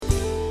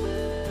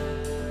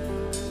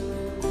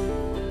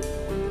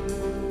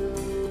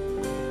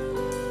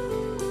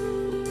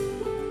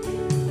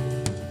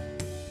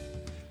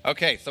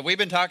Okay, so we've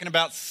been talking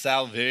about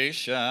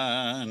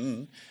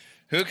salvation.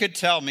 Who could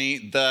tell me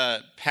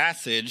the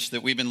passage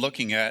that we've been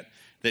looking at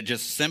that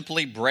just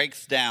simply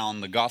breaks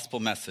down the gospel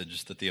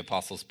message that the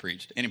apostles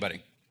preached?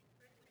 Anybody?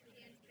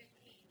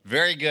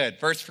 Very good.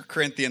 1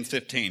 Corinthians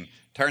 15.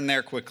 Turn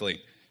there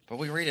quickly. But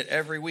we read it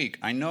every week.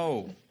 I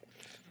know.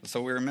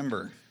 So we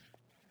remember.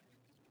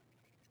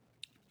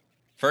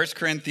 1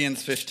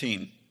 Corinthians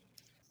 15.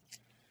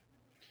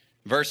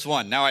 Verse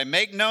 1. Now I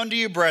make known to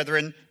you,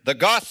 brethren, the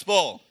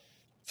gospel.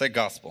 Say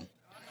gospel.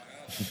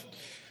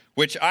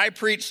 Which I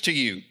preached to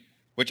you,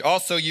 which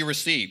also you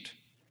received.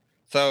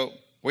 So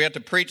we have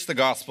to preach the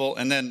gospel,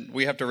 and then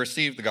we have to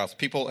receive the gospel.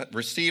 People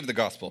receive the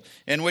gospel,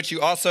 in which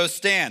you also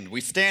stand. We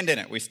stand in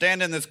it. We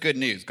stand in this good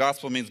news.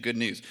 Gospel means good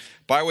news.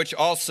 By which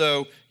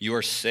also you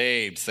are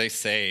saved. Say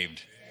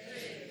saved.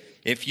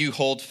 If you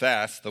hold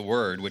fast the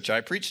word which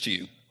I preached to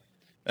you,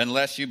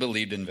 unless you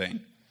believed in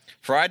vain.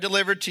 For I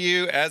delivered to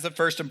you as of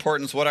first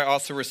importance what I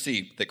also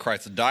received, that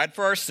Christ died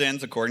for our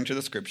sins according to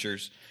the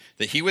Scriptures,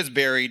 that he was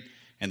buried,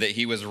 and that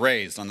he was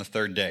raised on the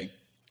third day,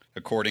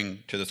 according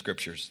to the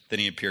Scriptures. Then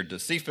he appeared to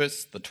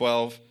Cephas, the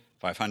 12,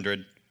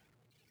 500,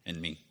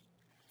 and me.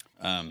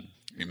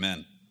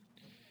 Amen.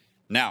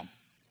 Now,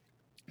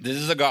 this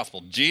is the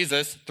gospel.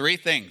 Jesus, three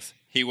things.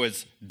 He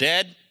was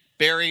dead,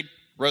 buried,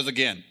 rose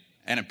again,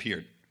 and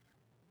appeared.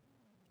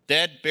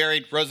 Dead,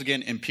 buried, rose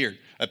again, and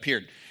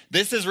appeared.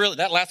 This is really,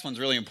 that last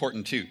one's really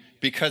important too,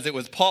 because it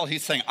was Paul.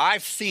 He's saying,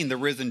 I've seen the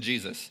risen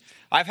Jesus.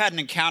 I've had an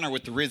encounter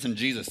with the risen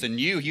Jesus, and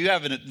you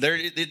have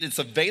it's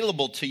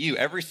available to you,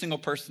 every single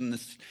person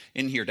that's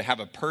in here, to have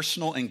a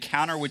personal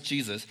encounter with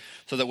Jesus,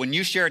 so that when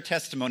you share a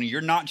testimony,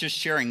 you're not just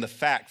sharing the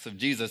facts of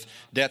Jesus'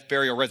 death,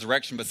 burial,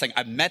 resurrection, but saying,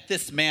 I've met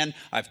this man,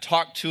 I've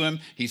talked to him,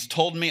 he's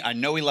told me, I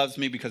know he loves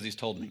me because he's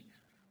told me.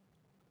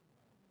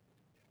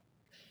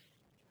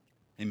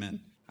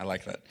 Amen. I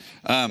like that.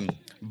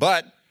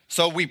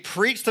 So we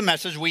preach the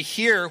message, we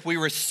hear, we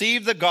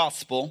receive the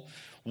gospel.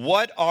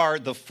 What are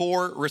the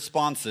four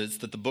responses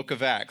that the book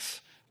of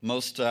Acts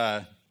most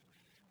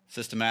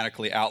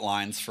systematically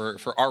outlines for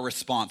our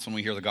response when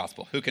we hear the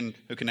gospel? Who can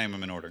name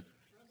them in order?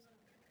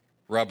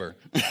 Rubber.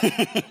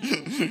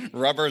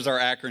 Rubber is our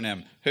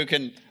acronym.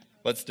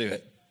 Let's do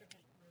it.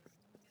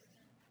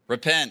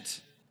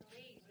 Repent.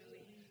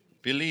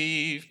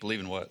 Believe. Believe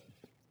in what?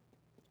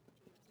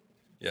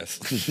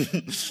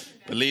 Yes.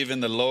 Believe in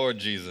the Lord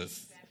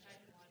Jesus.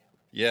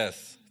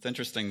 Yes. It's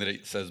interesting that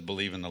it says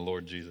believe in the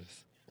Lord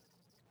Jesus.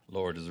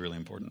 Lord is really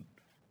important.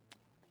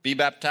 Be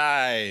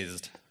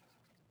baptized.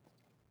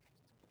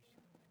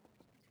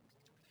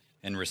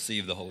 And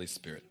receive the Holy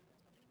Spirit.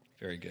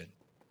 Very good.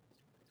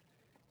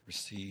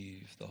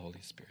 Receive the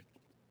Holy Spirit.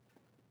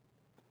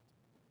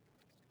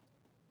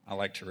 I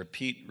like to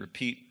repeat,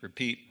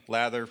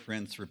 lather,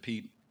 rinse,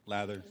 repeat,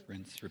 lather,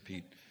 rinse,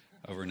 repeat,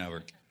 over and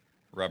over.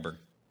 Rubber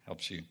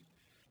helps you.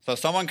 So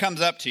someone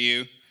comes up to you,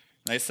 and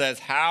they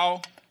says,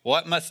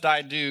 what must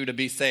I do to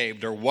be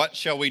saved? Or what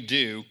shall we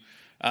do?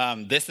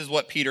 This is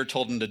what Peter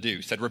told him to do.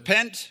 He said,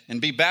 repent and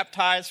be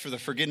baptized for the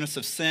forgiveness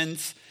of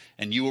sins,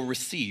 and you will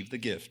receive the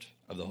gift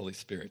of the Holy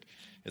Spirit.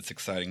 It's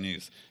exciting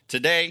news.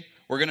 Today,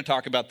 we're going to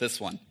talk about this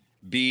one.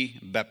 Be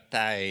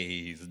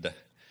baptized.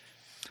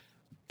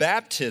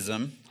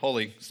 Baptism,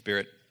 Holy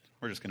Spirit,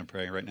 we're just going to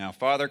pray right now.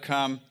 Father,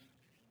 come,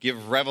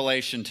 give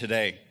revelation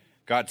today.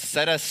 God,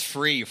 set us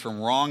free from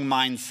wrong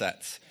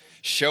mindsets.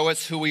 Show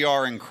us who we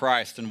are in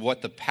Christ and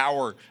what the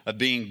power of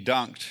being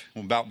dunked,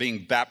 about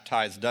being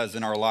baptized, does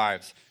in our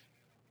lives.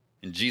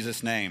 In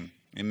Jesus' name,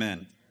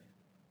 amen.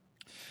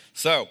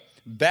 So,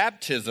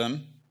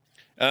 baptism,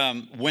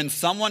 when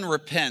someone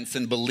repents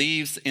and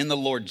believes in the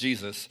Lord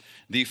Jesus,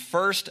 the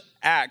first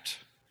act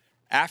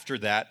after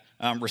that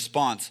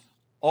response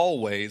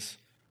always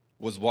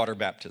was water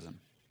baptism.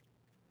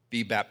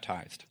 Be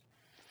baptized.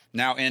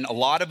 Now, in a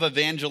lot of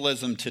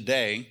evangelism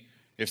today,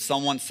 if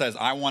someone says,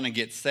 I want to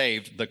get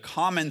saved, the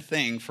common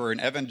thing for an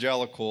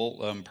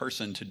evangelical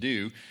person to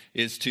do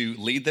is to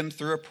lead them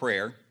through a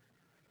prayer,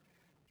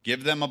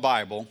 give them a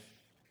Bible,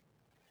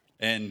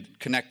 and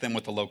connect them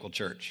with the local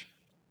church.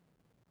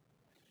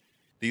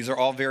 These are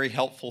all very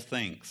helpful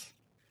things,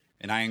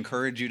 and I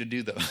encourage you to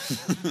do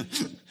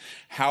those.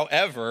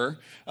 However,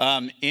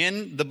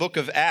 in the book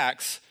of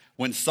Acts,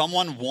 when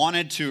someone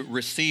wanted to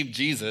receive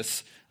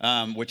Jesus,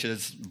 which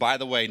is, by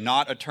the way,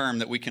 not a term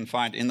that we can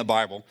find in the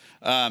Bible.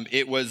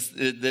 It was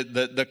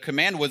the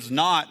command was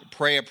not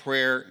pray a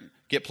prayer,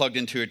 get plugged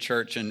into a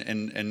church,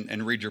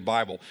 and read your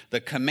Bible.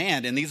 The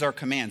command, and these are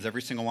commands,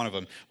 every single one of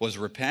them, was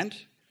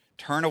repent,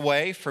 turn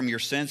away from your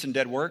sins and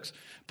dead works,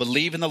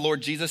 believe in the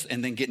Lord Jesus,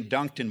 and then get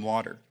dunked in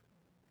water.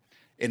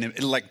 And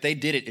they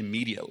did it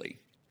immediately.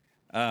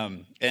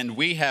 And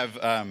we have,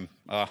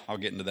 I'll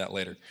get into that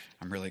later.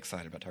 I'm really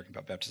excited about talking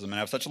about baptism, and I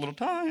have such a little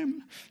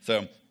time.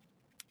 So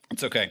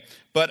it's okay.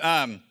 But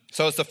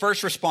so it's the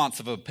first response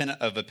of a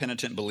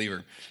penitent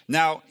believer.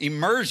 Now,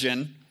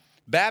 immersion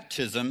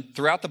Baptism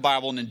throughout the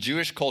Bible and in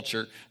Jewish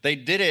culture, they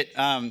did it.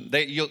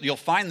 You'll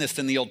find this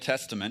in the Old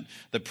Testament.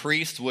 The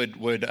priest would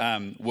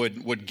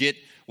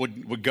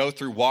go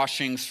through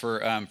washings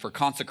for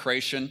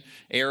consecration.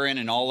 Aaron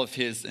and all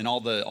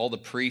the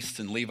priests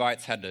and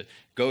Levites had to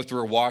go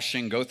through a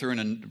washing, go through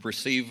and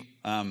receive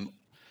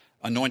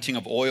anointing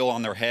of oil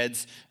on their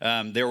heads.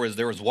 There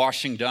was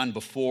washing done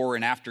before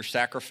and after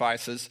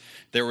sacrifices.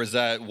 There was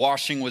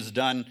washing was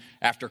done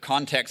after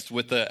contact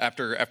with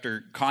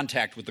the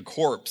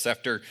corpse.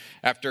 After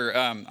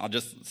I'll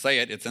just say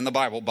it. It's in the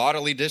Bible.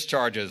 Bodily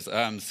discharges,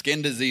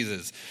 skin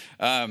diseases.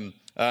 Even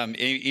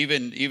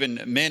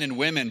men and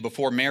women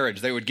before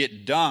marriage, they would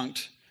get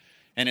dunked,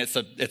 and it's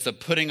a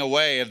putting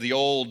away of the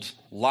old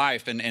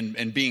life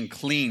and being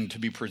clean to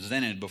be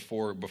presented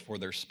before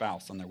their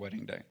spouse on their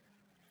wedding day.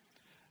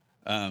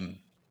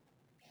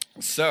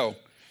 So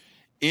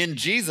in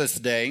Jesus'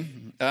 day,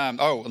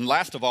 and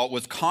last of all,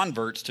 was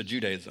converts to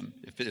Judaism.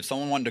 If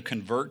someone wanted to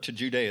convert to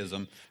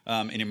Judaism,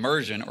 an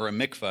immersion or a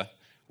mikveh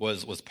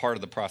was part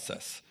of the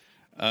process.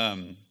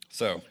 And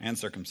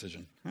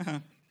circumcision.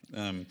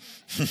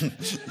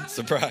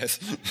 Surprise.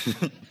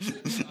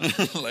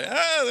 Like,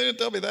 they didn't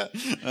tell me that.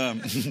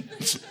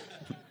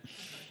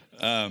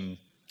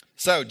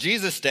 So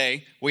Jesus'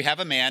 day, we have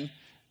a man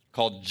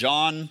called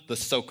John the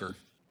Soaker.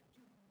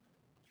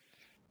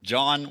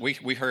 John, we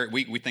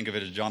think of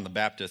it as John the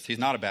Baptist. He's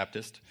not a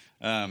Baptist.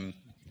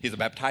 He's a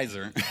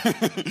baptizer,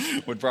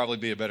 would probably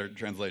be a better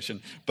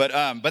translation. But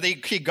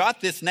he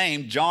got this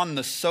name, John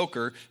the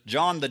Soaker,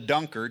 John the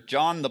Dunker,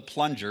 John the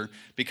Plunger,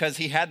 because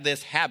he had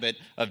this habit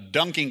of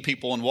dunking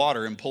people in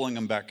water and pulling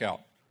them back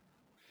out.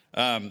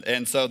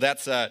 And so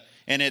that's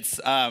it's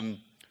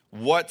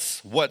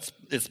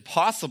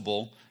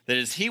possible that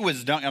as he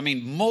was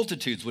done,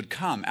 multitudes would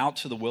come out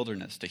to the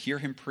wilderness to hear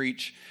him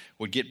preach,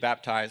 would get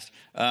baptized.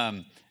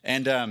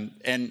 And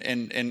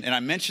I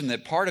mentioned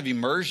that part of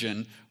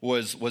immersion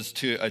was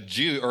to a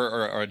Jew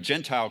or a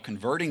Gentile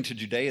converting to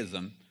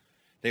Judaism.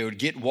 They would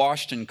get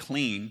washed and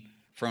clean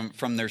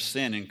from their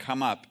sin and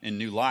come up in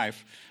new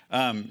life.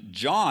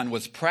 John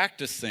was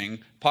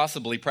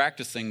possibly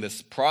practicing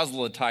this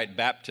proselyte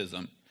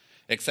baptism,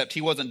 except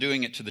he wasn't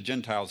doing it to the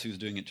Gentiles, he was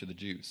doing it to the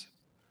Jews,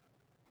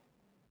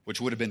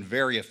 which would have been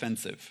very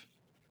offensive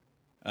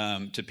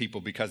to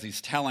people, because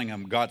he's telling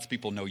them, God's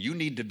people, no, you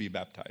need to be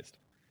baptized.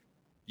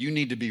 You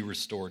need to be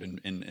restored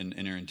and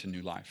enter into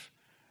new life.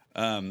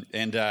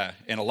 And a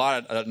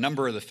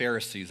number of the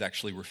Pharisees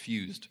actually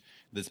refused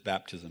this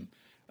baptism.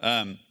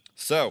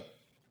 So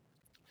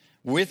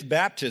with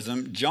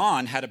baptism,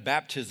 John had a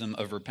baptism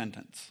of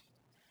repentance.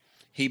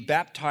 He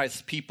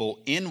baptized people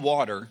in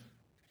water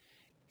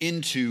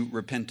into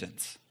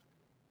repentance.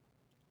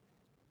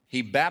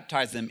 He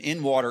baptized them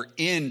in water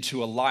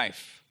into a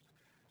life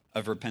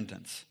of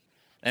repentance.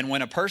 And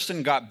when a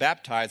person got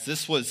baptized,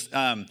 this was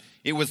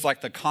it was like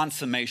the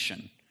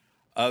consummation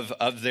of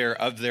their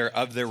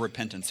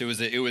repentance. It was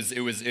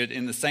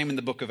in the same in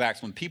the book of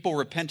Acts. When people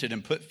repented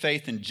and put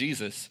faith in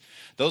Jesus,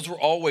 those were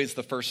always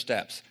the first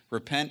steps: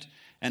 repent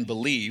and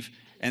believe.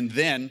 And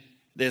then,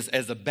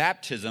 as a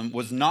baptism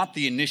was not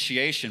the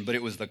initiation, but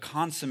it was the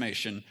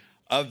consummation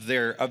of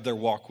their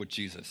walk with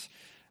Jesus.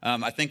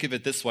 I think of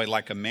it this way,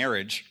 like a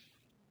marriage.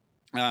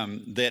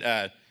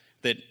 That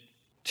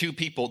two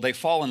people, they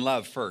fall in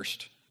love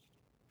first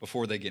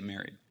before they get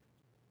married.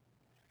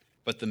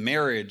 But the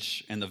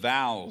marriage and the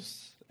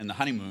vows and the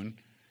honeymoon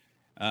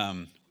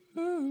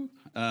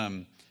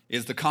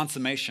is the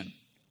consummation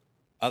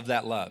of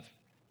that love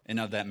and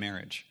of that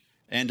marriage.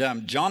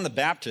 And John the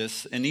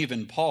Baptist and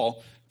even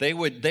Paul, they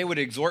would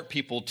exhort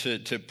people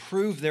to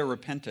prove their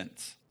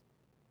repentance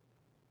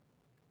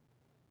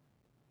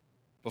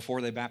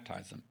before they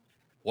baptize them.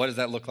 What does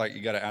that look like?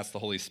 You got to ask the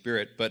Holy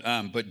Spirit. But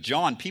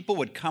John,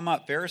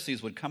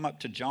 Pharisees would come up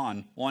to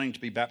John wanting to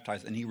be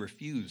baptized, and he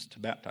refused to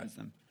baptize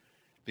them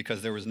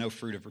because there was no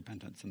fruit of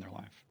repentance in their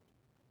life.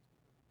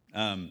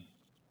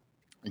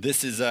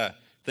 This is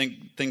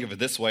think of it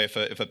this way: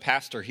 if a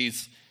pastor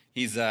he's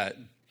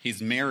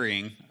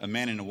marrying a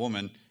man and a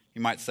woman, he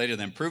might say to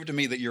them, "Prove to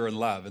me that you're in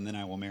love, and then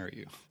I will marry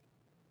you."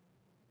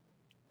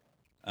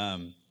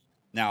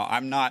 Now,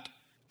 I'm not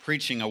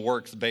preaching a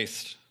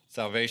works-based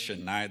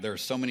salvation. There are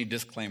so many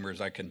disclaimers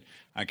I can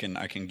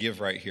give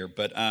right here,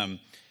 but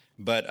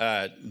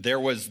there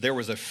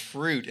was a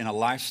fruit and a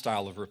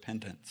lifestyle of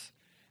repentance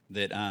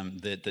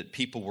that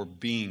people were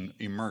being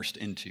immersed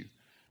into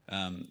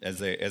as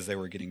they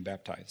were getting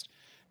baptized.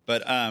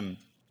 But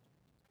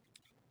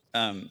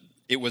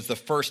it was the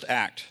first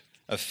act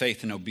of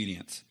faith and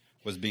obedience,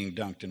 was being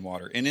dunked in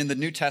water. And in the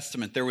New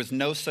Testament, there was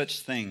no such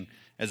thing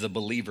as a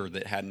believer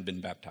that hadn't been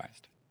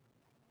baptized.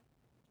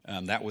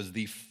 That was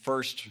the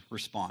first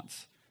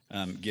response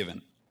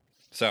given.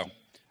 So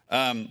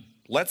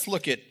let's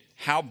look at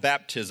how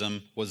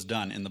baptism was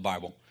done in the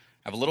Bible.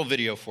 I have a little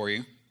video for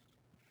you.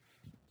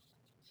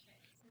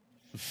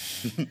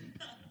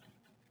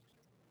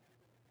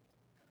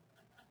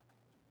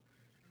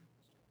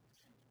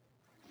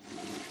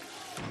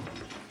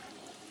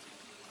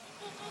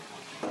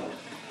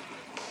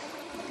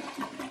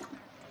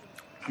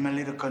 I'm a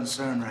little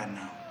concerned right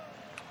now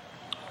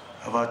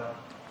about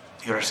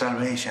your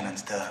salvation and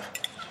stuff.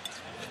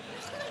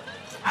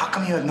 How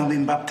come you have not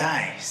been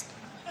baptized?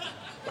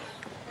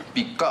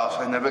 Because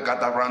I never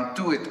got around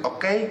to it,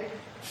 okay?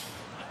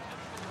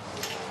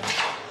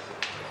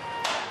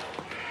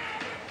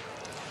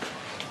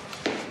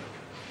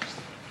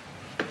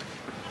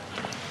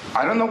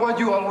 I don't know why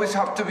you always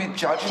have to be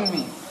judging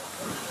me.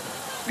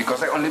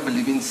 Because I only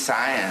believe in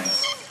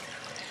science.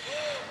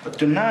 But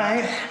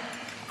tonight,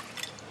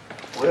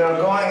 we are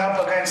going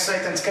up against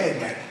Satan's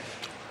caveman.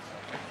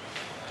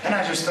 And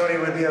I just thought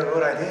it would be a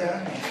good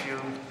idea if you...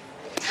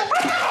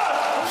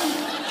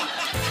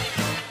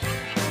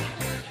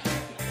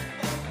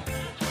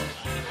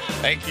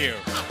 Thank you.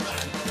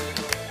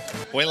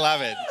 We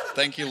love it.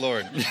 Thank you,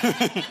 Lord.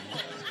 It's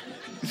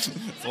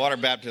water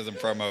baptism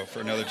promo for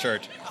another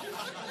church.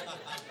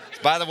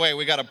 By the way,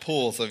 we got a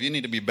pool, so if you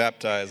need to be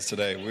baptized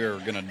today, we're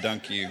going to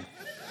dunk you.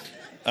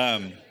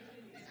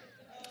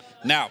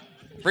 Now,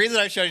 the reason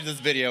I showed you this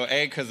video,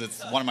 because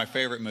it's one of my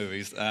favorite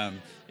movies.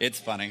 It's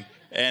funny.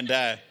 And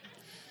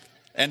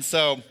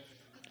so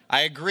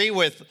I agree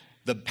with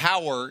the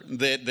power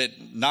that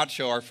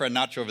Nacho, our friend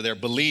Nacho over there,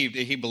 believed.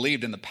 He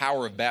believed in the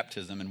power of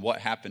baptism and what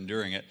happened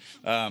during it.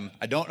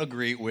 I don't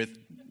agree with,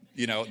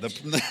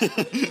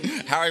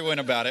 the how he went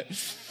about it.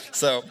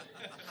 So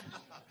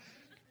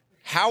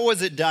how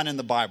was it done in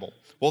the Bible?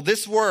 Well,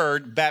 this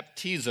word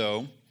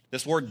baptizo,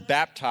 this word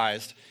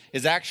baptized,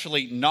 is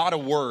actually not a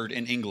word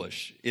in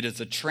English. It is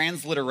a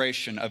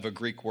transliteration of a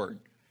Greek word,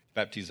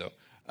 baptizo.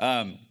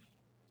 And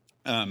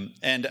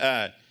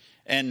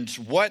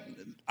what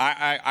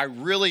I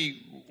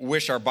really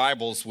wish our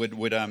Bibles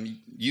would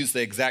use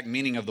the exact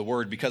meaning of the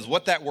word, because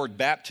what that word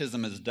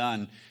baptism has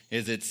done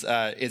is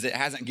it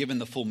hasn't given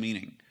the full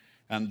meaning.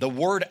 The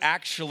word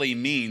actually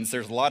means,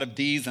 there's a lot of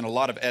D's and a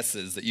lot of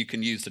S's that you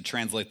can use to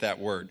translate that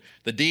word.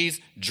 The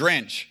D's,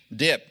 drench,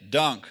 dip,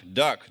 dunk,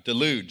 duck,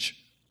 deluge.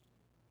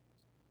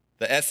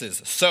 The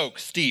S's, soak,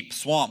 steep,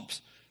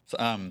 swamps.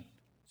 I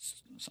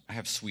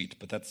have sweet,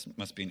 but that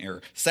must be an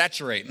error.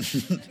 Saturate.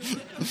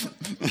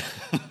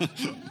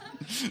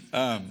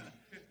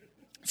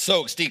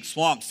 Soak, steep,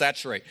 swamp,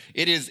 saturate.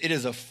 It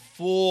is a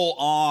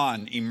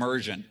full-on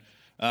immersion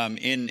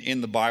in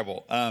the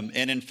Bible.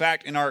 And in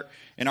fact, in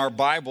our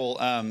Bible,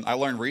 I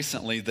learned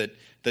recently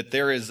that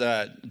there is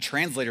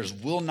translators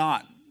will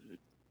not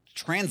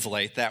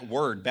translate that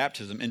word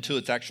baptism into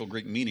its actual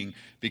Greek meaning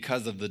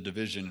because of the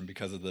division and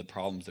because of the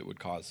problems it would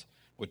cause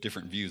with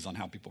different views on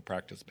how people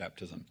practice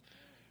baptism.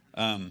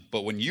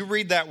 But when you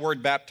read that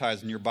word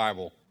baptized in your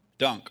Bible,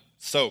 dunk,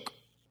 soak,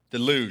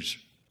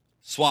 deluge,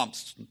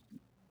 swamps,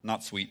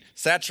 not sweet,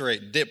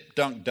 saturate, dip,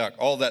 dunk, duck,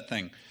 all that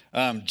thing.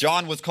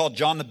 John was called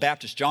John the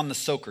Baptist, John the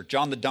Soaker,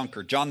 John the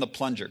Dunker, John the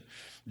Plunger.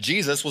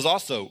 Jesus was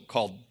also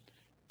called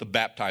the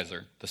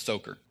baptizer, the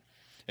soaker.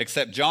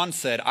 Except John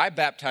said, I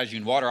baptize you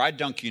in water, I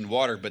dunk you in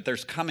water, but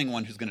there's coming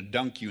one who's going to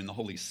dunk you in the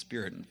Holy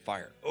Spirit and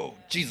fire. Oh,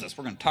 Jesus,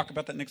 we're going to talk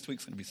about that next week.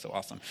 It's going to be so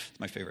awesome. It's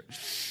my favorite.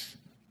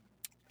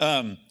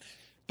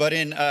 But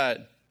in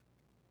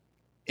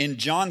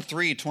John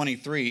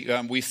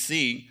 3:23, we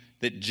see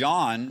that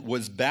John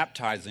was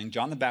baptizing,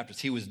 John the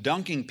Baptist, he was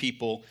dunking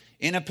people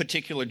in a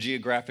particular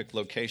geographic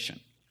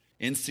location,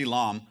 in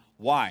Siloam.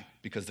 Why?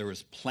 Because there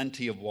was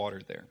plenty of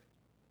water there.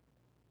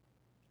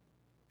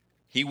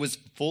 He was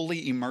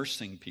fully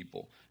immersing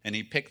people, and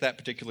he picked that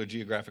particular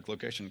geographic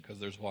location because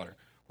there's water.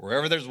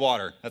 Wherever there's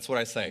water, that's what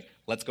I say.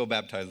 Let's go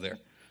baptize there.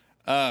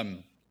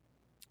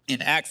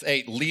 In Acts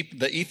 8,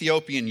 the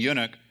Ethiopian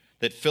eunuch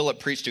that Philip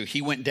preached to,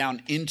 he went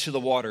down into the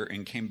water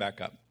and came back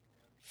up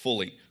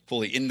fully.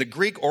 In the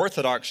Greek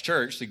Orthodox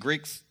Church, the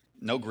Greeks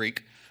know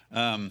Greek,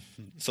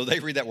 so they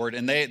read that word,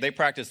 and they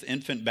practice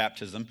infant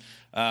baptism,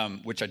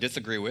 which I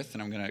disagree with,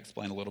 and I'm going to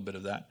explain a little bit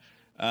of that.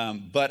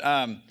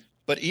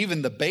 But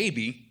even the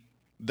baby,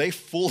 they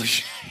fully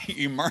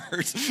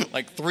immerse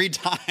like 3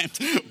 times,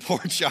 poor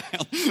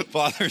child,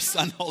 Father,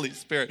 Son, Holy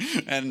Spirit.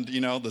 And,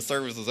 the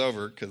service is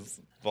over because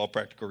of all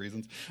practical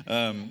reasons.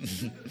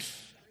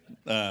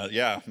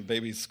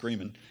 Baby's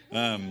screaming.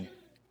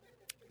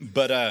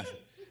 But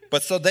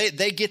so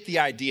they get the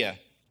idea,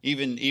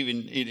 even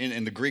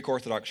in the Greek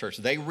Orthodox Church.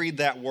 They read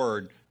that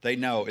word, they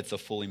know it's a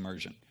full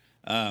immersion.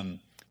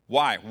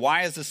 Why?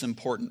 Why is this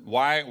important?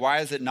 Why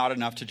is it not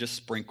enough to just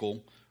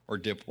sprinkle or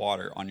dip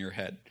water on your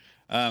head?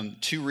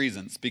 2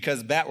 reasons.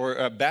 Because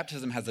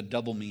baptism has a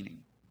double meaning.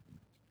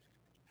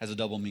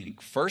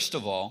 First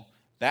of all,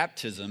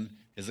 baptism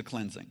is a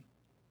cleansing.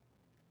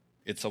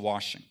 It's a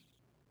washing.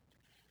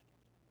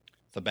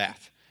 It's a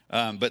bath.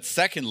 But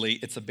secondly,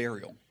 it's a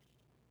burial.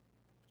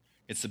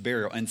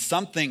 And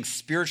something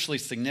spiritually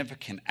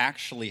significant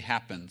actually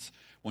happens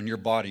when your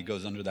body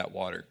goes under that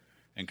water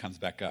and comes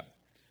back up.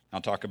 I'll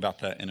talk about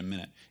that in a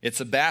minute. It's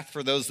a bath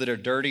for those that are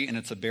dirty, and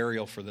it's a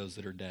burial for those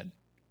that are dead.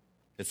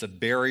 It's a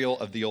burial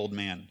of the old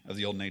man, of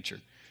the old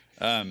nature.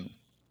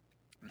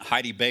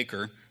 Heidi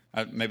Baker,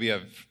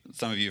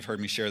 some of you have heard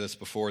me share this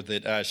before,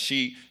 that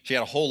she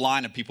had a whole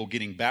line of people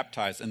getting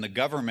baptized, and the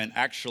government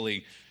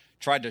actually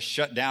tried to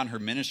shut down her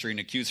ministry and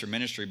accuse her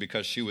ministry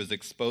because she was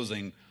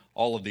exposing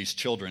all of these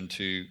children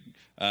to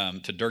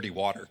dirty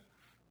water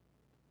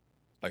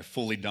by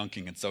fully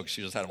dunking. And so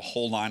she just had a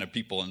whole line of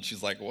people, and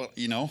she's like, well,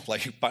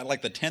 like by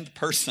like the 10th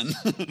person,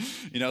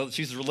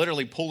 she's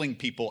literally pulling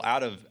people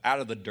out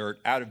of the dirt,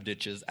 out of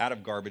ditches, out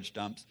of garbage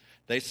dumps.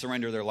 They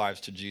surrender their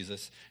lives to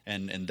Jesus,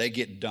 and they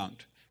get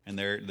dunked. And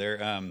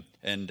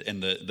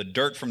the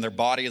dirt from their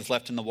body is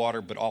left in the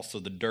water, but also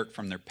the dirt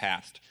from their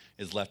past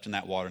is left in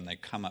that water, and they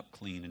come up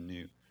clean and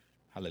new.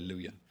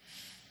 Hallelujah.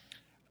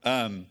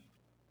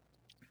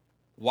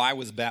 Why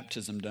was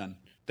baptism done?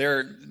 There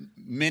are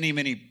many,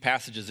 many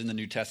passages in the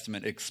New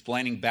Testament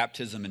explaining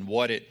baptism and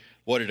what it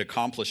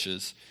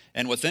accomplishes.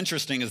 And what's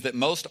interesting is that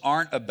most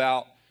aren't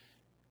about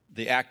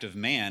the act of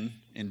man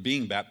in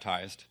being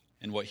baptized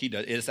and what he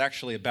does. It's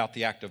actually about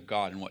the act of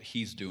God and what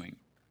he's doing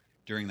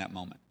during that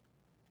moment.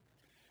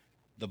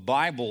 The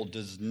Bible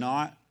does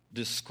not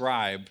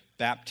describe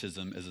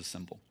baptism as a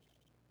symbol,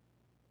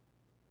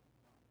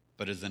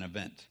 but as an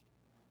event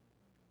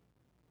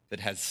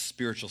that has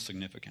spiritual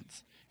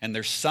significance. And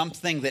there's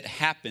something that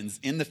happens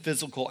in the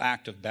physical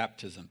act of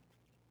baptism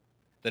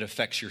that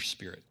affects your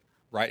spirit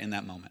right in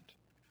that moment.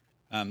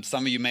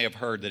 Some of you may have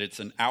heard that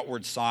it's an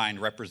outward sign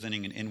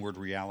representing an inward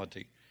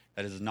reality.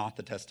 That is not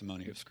the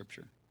testimony of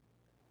Scripture.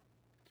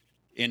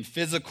 In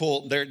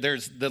physical,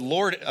 there's the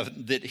Lord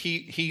that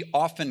he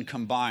often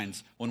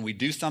combines when we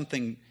do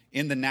something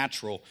in the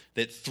natural,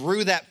 that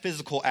through that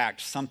physical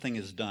act, something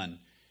is done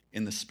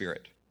in the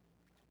spirit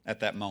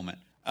at that moment.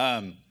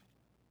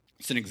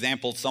 It's an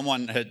example.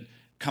 Someone had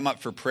come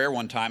up for prayer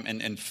one time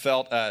and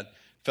felt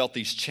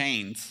these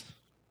chains,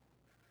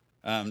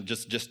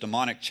 just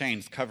demonic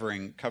chains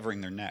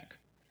covering their neck.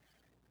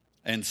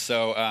 And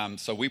so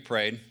we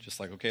prayed, just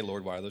like, okay,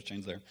 Lord, why are those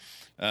chains there?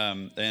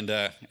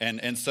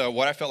 And so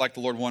what I felt like the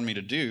Lord wanted me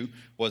to do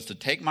was to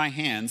take my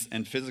hands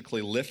and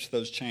physically lift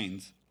those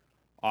chains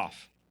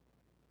off.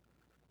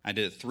 I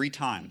did it 3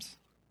 times,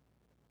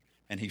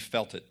 and he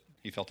felt it.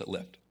 He felt it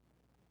lift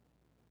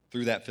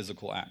through that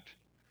physical act.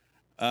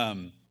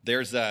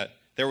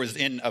 There was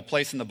in a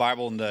place in the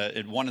Bible,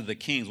 one of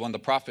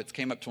the prophets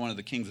came up to one of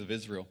the kings of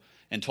Israel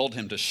and told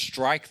him to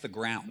strike the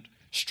ground,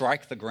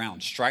 strike the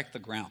ground, strike the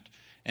ground.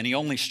 And he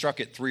only struck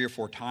it 3 or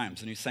 4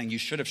 times. And he's saying, you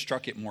should have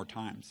struck it more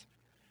times,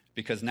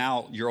 because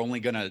now you're only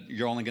gonna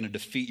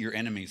defeat your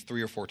enemies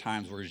 3 or 4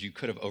 times, whereas you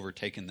could have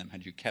overtaken them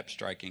had you kept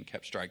striking.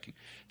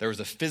 There was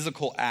a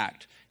physical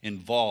act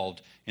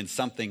involved in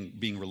something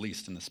being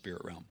released in the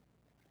spirit realm.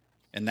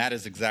 And that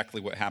is exactly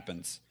what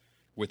happens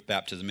with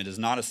baptism. It is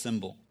not a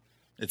symbol.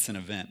 It's an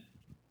event.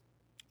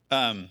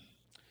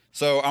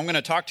 So I'm going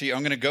to talk to you.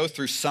 I'm going to go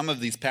through some of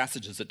these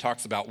passages that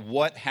talks about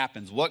what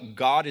happens, what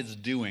God is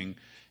doing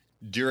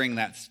during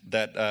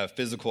that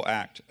physical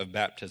act of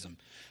baptism.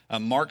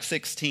 Mark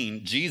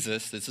 16,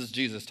 this is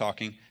Jesus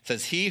talking,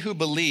 says, he who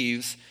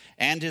believes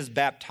and is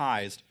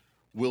baptized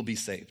will be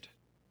saved.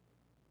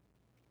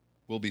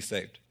 Will be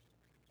saved.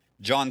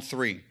 John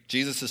 3,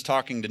 Jesus is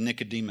talking to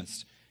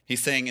Nicodemus.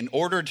 He's saying,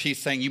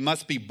 you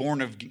must be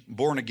born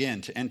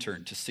again to enter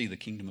and to see the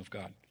kingdom of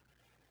God.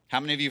 How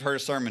many of you have heard a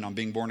sermon on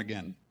being born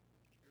again?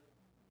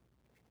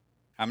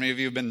 How many of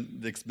you have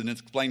been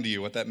explained to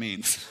you what that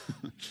means?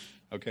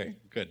 Okay,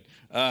 good.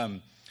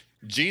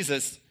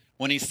 Jesus,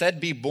 when he said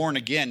be born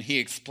again, he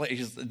explained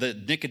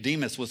that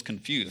Nicodemus was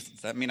confused.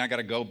 Does that mean I got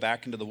to go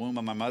back into the womb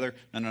of my mother?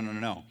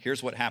 No.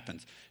 Here's what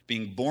happens.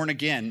 Being born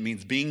again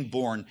means being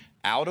born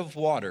out of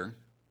water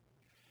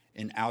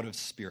and out of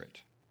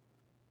spirit.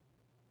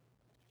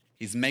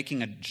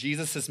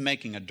 Jesus is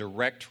making a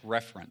direct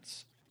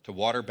reference to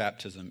water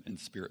baptism and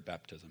spirit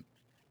baptism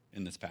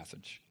in this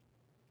passage.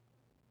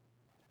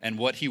 And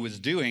what he was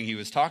doing, he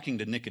was talking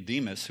to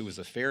Nicodemus, who was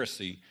a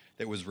Pharisee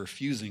that was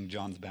refusing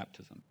John's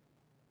baptism.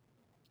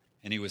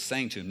 And he was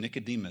saying to him,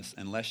 Nicodemus,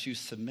 unless you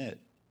submit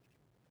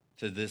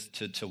to this,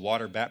 to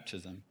water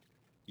baptism,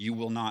 you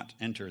will not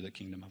enter the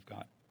kingdom of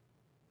God.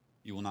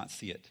 You will not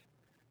see it.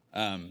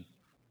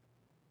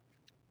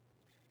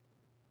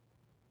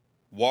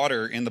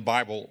 Water in the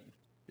Bible,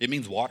 it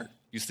means water.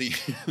 You see,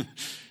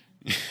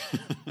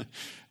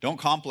 don't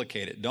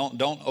complicate it.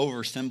 Don't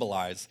over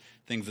symbolize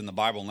things in the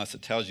Bible unless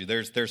it tells you.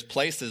 There's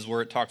places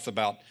where it talks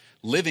about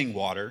living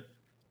water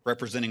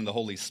representing the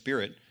Holy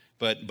Spirit,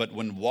 but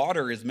when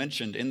water is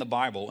mentioned in the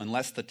Bible,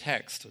 unless the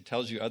text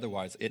tells you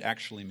otherwise, it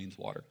actually means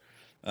water.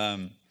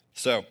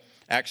 So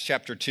Acts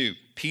chapter 2,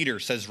 Peter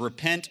says,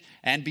 repent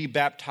and be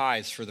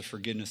baptized for the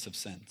forgiveness of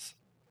sins.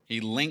 He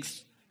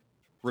links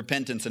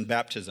repentance and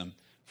baptism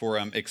for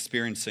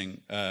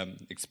experiencing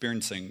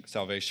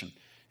salvation.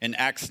 In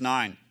Acts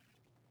 9,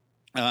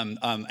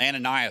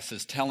 Ananias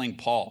is telling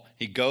Paul,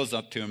 he goes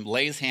up to him,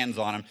 lays hands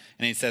on him,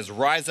 and he says,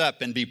 rise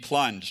up and be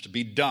plunged,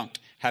 be dunked,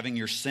 having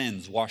your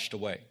sins washed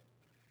away.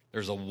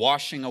 There's a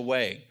washing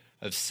away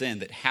of sin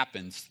that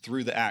happens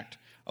through the act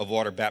of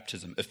water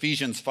baptism.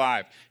 Ephesians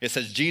 5, it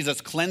says,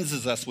 Jesus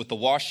cleanses us with the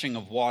washing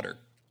of water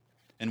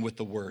and with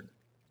the word.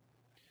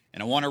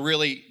 And I want to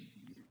really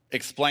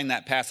explain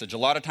that passage. A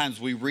lot of times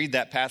we read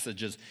that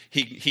passage as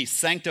he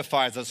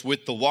sanctifies us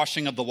with the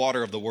washing of the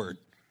water of the word.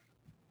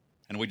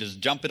 And we just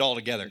jump it all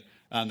together.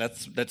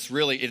 That's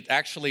really, it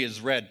actually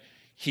is read,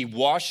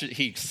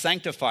 he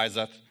sanctifies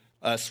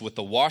us with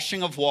the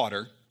washing of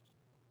water,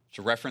 it's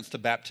a reference to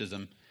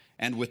baptism,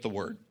 and with the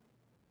word.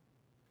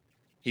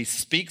 He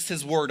speaks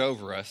his word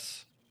over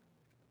us,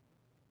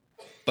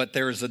 but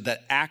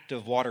that act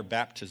of water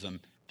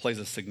baptism plays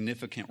a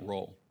significant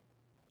role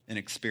in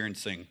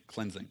experiencing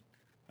cleansing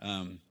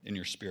in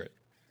your spirit.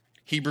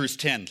 Hebrews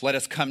 10, let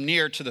us come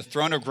near to the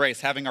throne of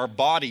grace, having our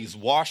bodies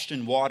washed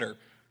in water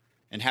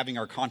and having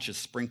our conscience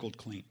sprinkled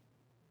clean.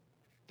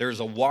 There's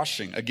a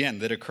washing, again,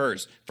 that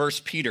occurs. 1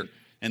 Peter,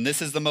 and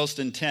this is the most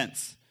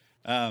intense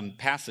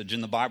passage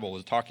in the Bible,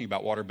 is talking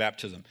about water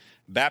baptism.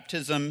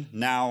 Baptism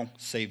now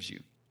saves you.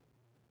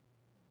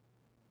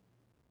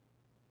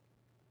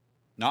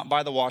 Not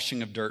by the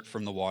washing of dirt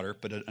from the water,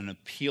 but an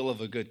appeal of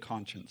a good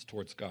conscience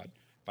towards God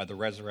by the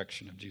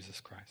resurrection of Jesus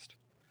Christ.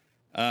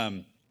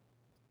 That's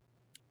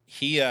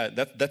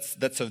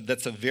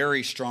a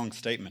very strong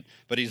statement,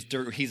 but he's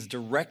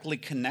directly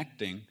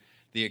connecting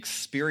the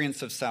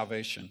experience of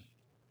salvation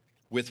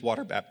with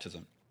water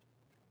baptism.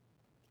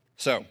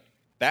 So,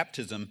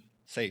 baptism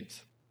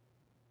saves.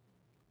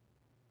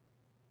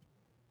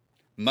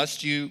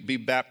 Must you be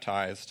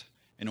baptized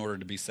in order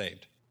to be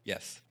saved?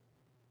 Yes.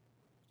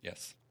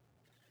 Yes.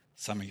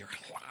 Some of you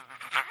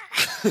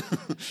are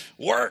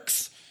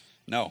works.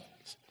 No.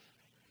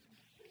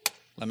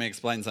 Let me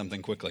explain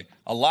something quickly.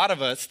 A lot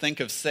of us think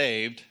of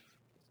saved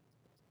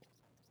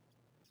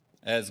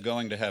as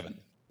going to heaven.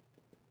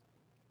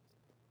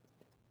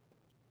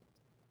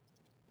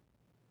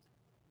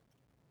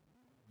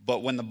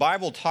 But when the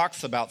Bible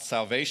talks about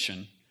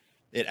salvation,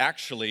 it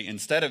actually,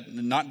 instead of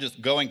not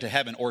just going to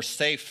heaven or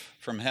safe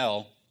from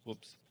hell,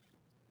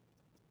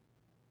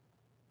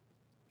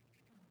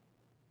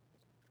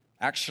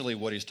 actually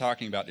what he's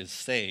talking about is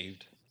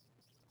saved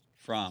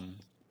from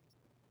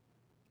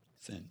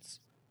sins.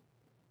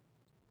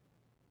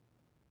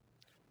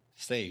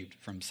 Saved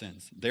from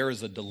sins. There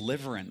is a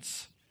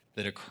deliverance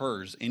that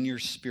occurs in your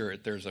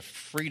spirit. There's a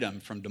freedom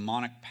from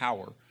demonic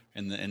power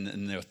and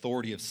the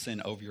authority of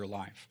sin over your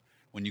life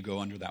when you go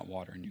under that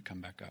water and you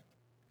come back up.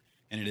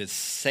 And it is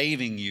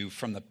saving you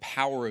from the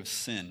power of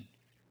sin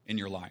in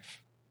your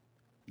life.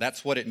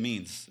 That's what it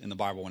means in the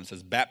Bible when it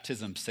says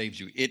baptism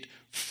saves you. It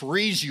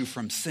frees you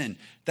from sin.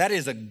 That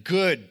is a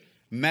good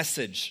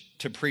message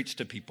to preach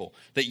to people,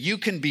 that you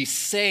can be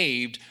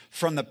saved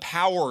from the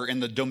power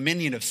and the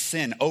dominion of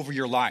sin over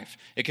your life.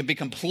 It can be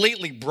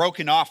completely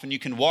broken off and you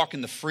can walk in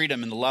the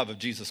freedom and the love of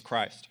Jesus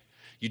Christ.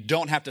 You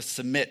don't have to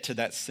submit to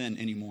that sin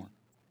anymore.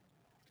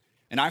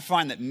 And I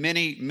find that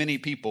many, many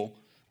people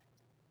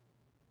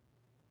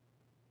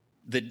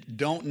that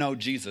don't know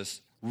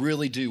Jesus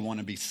really do want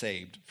to be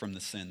saved from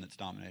the sin that's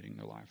dominating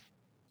their life.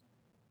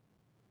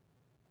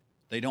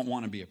 They don't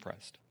want to be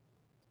oppressed.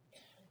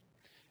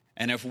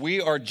 And if we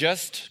are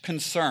just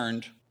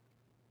concerned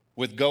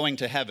with going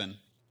to heaven,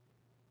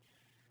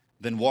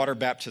 then water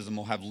baptism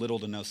will have little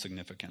to no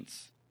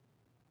significance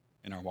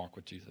in our walk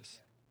with Jesus.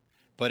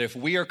 But if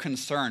we are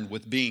concerned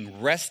with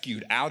being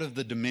rescued out of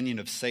the dominion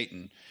of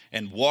Satan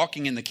and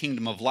walking in the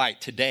kingdom of light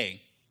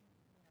today,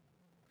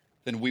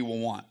 then we will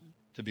want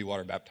to be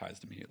water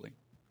baptized immediately,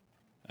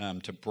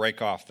 to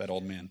break off that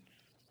old man.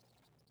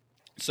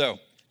 So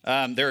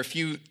there are a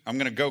few, I'm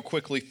going to go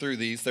quickly through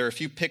these. There are a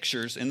few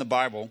pictures in the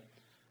Bible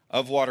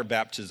of water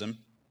baptism.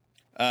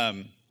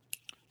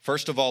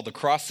 First of all, the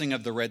crossing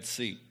of the Red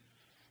Sea.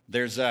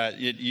 There's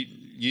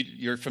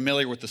you're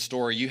familiar with the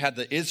story. You had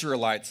the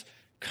Israelites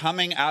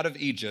coming out of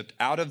Egypt,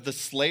 out of the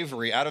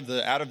slavery, out of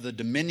the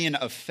dominion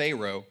of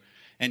Pharaoh,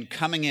 and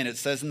coming in. It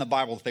says in the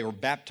Bible that they were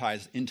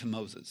baptized into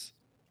Moses.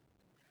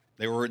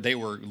 They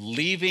were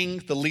leaving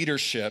the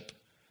leadership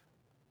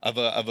of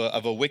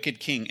a wicked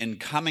king and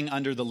coming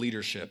under the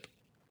leadership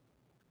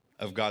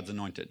of God's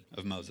anointed,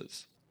 of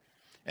Moses.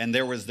 And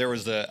there was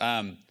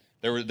a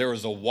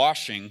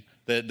washing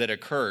that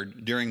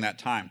occurred during that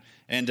time.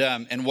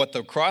 And what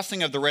the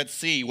crossing of the Red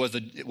Sea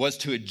was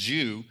to a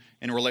Jew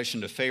in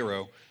relation to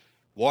Pharaoh,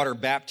 water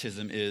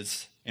baptism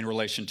is in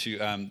relation to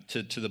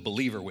the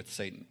believer with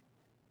Satan.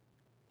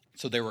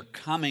 So they were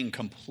coming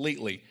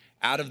completely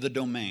out of the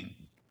domain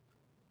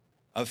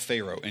of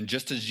Pharaoh. And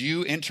just as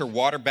you enter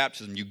water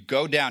baptism, you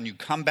go down, you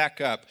come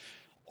back up,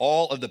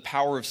 all of the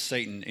power of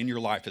Satan in your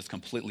life is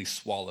completely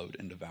swallowed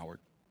and devoured.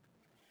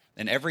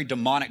 And every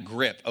demonic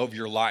grip over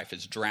your life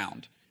is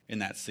drowned in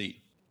that sea,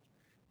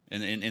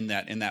 in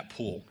that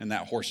pool, in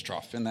that horse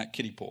trough, in that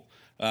kiddie pool.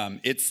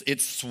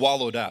 It's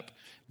swallowed up.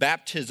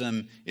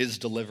 Baptism is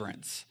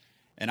deliverance.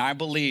 And I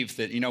believe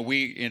that,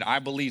 I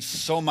believe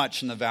so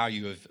much in the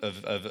value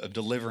of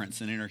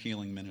deliverance and inner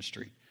healing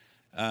ministry.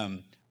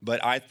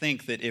 But I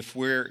think that if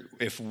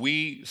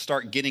we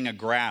start getting a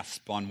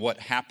grasp on what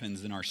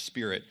happens in our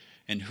spirit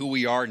and who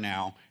we are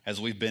now,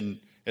 as we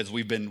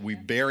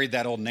buried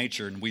that old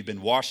nature and we've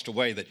been washed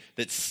away,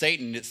 that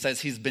Satan, it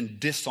says he's been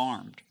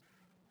disarmed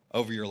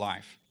over your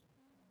life.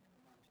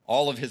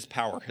 All of his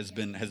power he's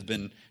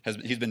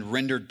been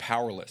rendered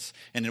powerless.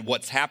 And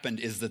what's happened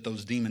is that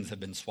those demons have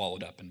been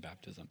swallowed up in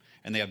baptism,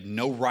 and they have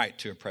no right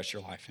to oppress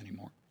your life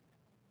anymore.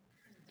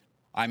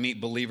 I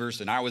meet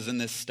believers, and I was in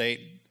this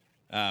state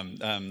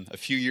a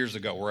few years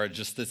ago where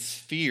just this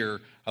fear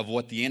of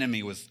what the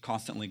enemy was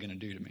constantly going to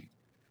do to me.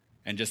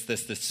 And just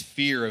this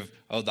fear of,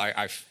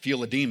 I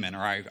feel a demon,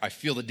 or I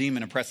feel the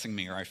demon oppressing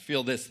me, or I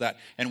feel this, that.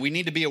 And we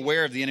need to be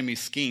aware of the enemy's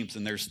schemes.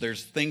 And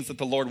there's things that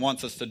the Lord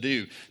wants us to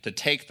do to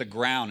take the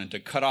ground and to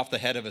cut off the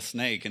head of a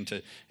snake and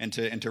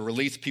to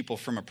release people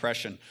from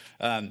oppression.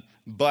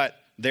 But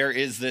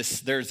there's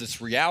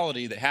this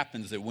reality that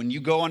happens that when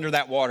you go under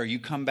that water, you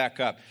come back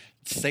up.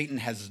 Satan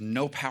has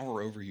no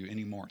power over you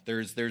anymore.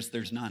 There's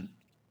none.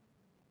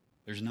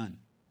 There's none.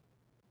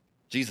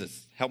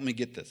 Jesus, help me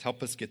get this.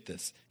 Help us get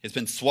this. It's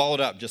been swallowed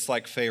up just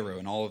like Pharaoh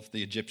and all of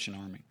the Egyptian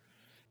army.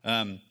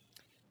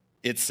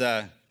 This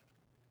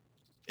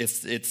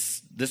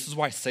is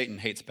why Satan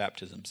hates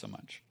baptism so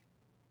much.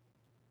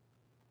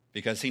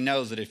 Because he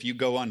knows that if you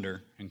go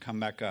under and come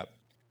back up,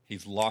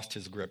 he's lost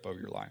his grip over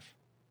your life.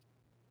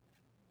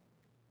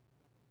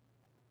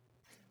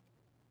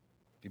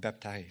 Be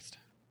baptized.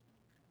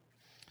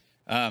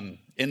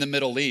 In the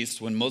Middle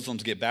East, when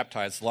Muslims get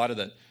baptized, a lot of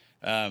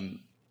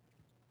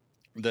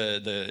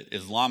the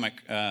Islamic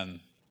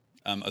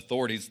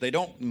authorities, they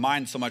don't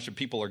mind so much if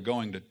people are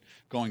going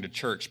to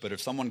church, but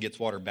if someone gets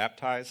water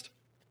baptized,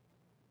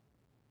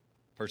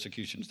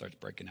 persecution starts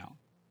breaking out.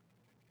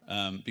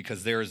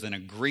 Because there is an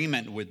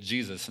agreement with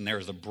Jesus, and there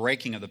is a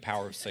breaking of the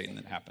power of Satan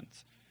that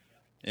happens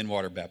in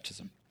water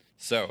baptism.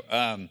 So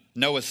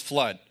Noah's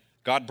flood.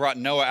 God brought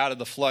Noah out of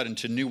the flood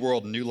into new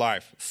world, new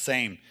life,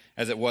 same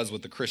as it was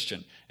with the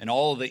Christian. And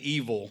all of the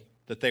evil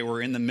that they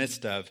were in the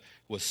midst of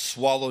was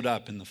swallowed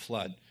up in the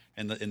flood.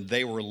 And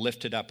they were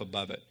lifted up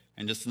above it.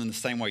 And just in the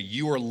same way,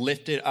 you are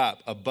lifted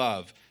up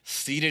above,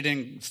 seated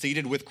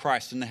with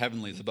Christ in the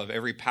heavenlies, above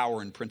every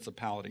power and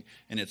principality.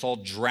 And it's all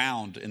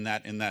drowned in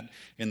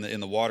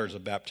the waters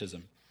of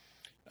baptism.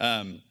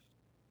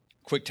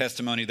 Quick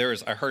testimony: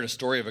 I heard a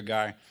story of a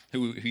guy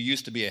who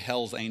used to be a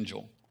hell's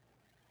angel,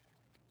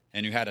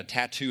 and who had a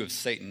tattoo of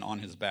Satan on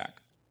his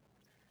back.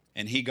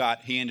 And he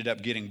ended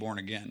up getting born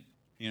again.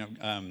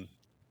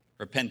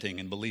 Repenting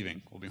and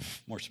believing, we'll be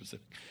more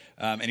specific.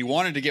 And he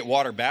wanted to get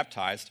water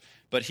baptized,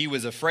 but he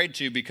was afraid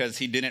to because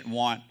he didn't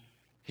want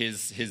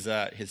his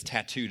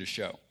tattoo to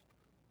show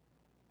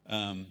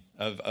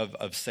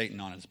of Satan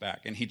on his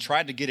back. And he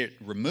tried to get it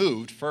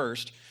removed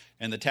first,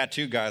 and the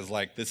tattoo guy's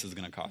like, this is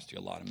going to cost you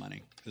a lot of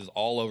money. This is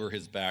all over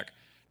his back.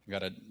 You got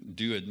to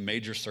do a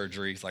major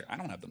surgery. He's like, I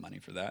don't have the money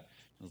for that.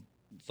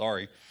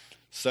 Sorry.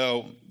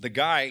 So the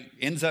guy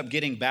ends up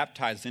getting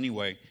baptized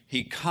anyway.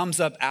 He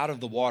comes up out of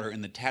the water,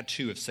 and the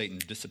tattoo of Satan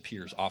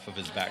disappears off of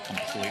his back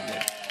completely.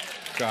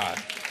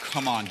 God,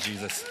 come on,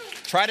 Jesus.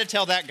 Try to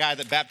tell that guy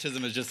that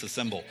baptism is just a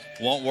symbol.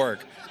 Won't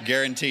work.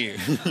 Guarantee you.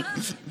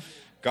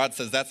 God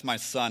says, that's my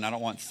son. I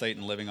don't want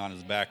Satan living on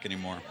his back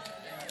anymore.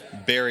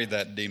 Bury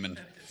that demon.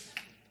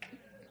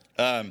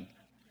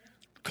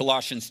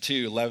 Colossians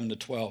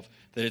 2:11-12.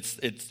 That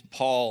it's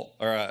Paul,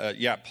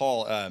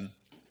 Paul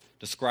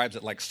describes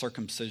it like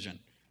circumcision.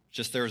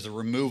 Just there's a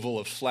removal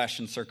of flesh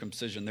and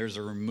circumcision. There's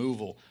a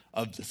removal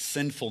of the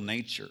sinful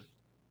nature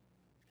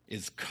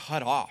is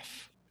cut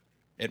off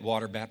at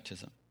water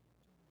baptism.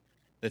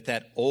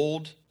 That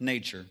old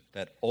nature,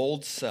 that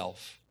old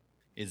self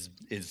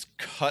is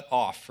cut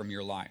off from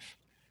your life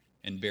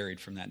and buried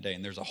from that day.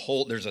 And there's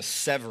a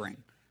severing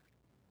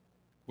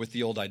with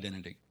the old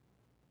identity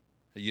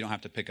that you don't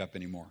have to pick up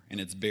anymore, and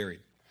it's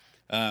buried.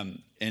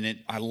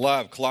 I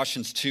love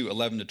Colossians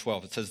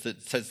 2:11-12. It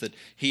says that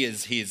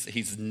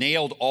he's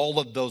nailed all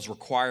of those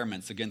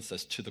requirements against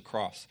us to the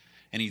cross,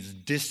 and he's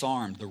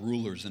disarmed the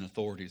rulers and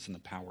authorities and the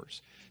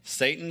powers.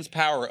 Satan's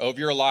power over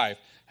your life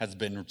has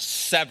been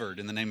severed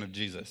in the name of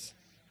Jesus.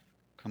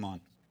 Come on.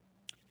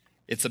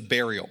 It's a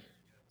burial.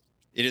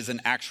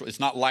 It's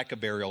not like a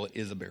burial, it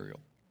is a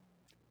burial.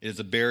 It is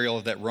a burial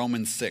of that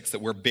Romans 6,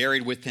 that we're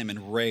buried with him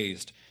and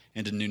raised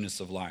into newness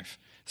of life.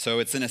 So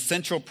it's an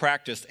essential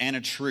practice and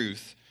a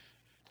truth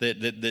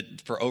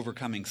that for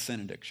overcoming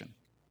sin addiction.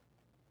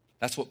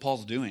 That's what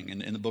Paul's doing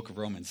in the book of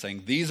Romans,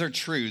 saying these are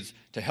truths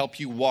to help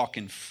you walk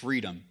in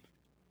freedom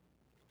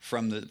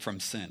from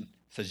sin.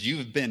 It says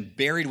you've been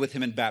buried with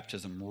him in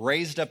baptism,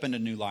 raised up into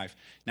new life.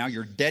 Now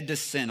you're dead to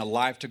sin,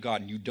 alive to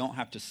God, and you don't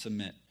have to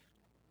submit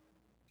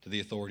to the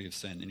authority of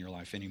sin in your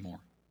life anymore.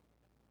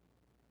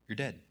 You're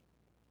dead,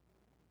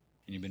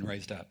 and you've been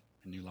raised up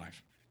in new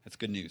life. That's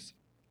good news.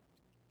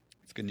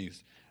 It's good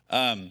news.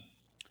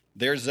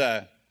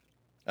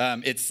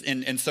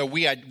 So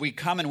we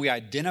come and we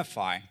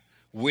identify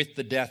with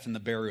the death and the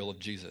burial of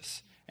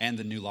Jesus and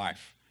the new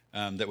life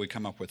that we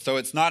come up with. So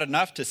it's not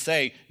enough to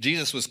say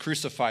Jesus was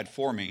crucified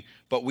for me,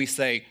 but we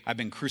say I've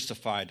been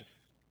crucified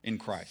in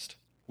Christ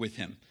with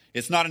him.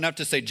 It's not enough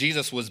to say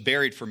Jesus was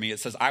buried for me. It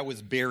says I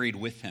was buried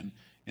with him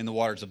in the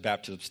waters of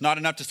baptism. It's not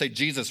enough to say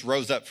Jesus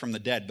rose up from the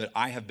dead, but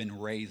I have been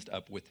raised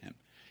up with him.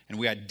 And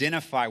we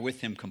identify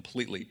with him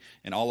completely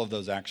in all of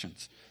those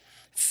actions.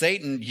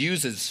 Satan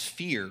uses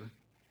fear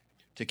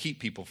to keep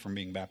people from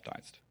being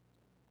baptized.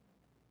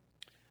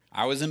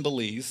 I was in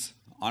Belize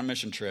on a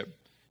mission trip,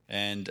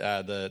 and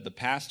the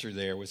pastor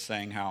there was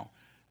saying how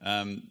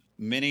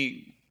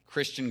many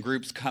Christian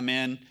groups come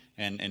in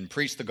and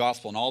preach the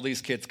gospel, and all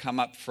these kids come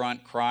up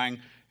front crying,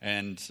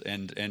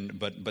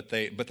 but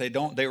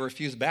they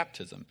refuse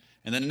baptism.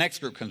 And then the next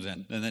group comes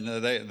in, and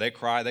then they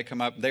cry, they come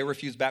up, they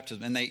refuse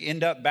baptism, and they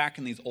end up back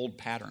in these old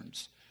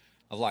patterns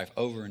of life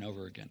over and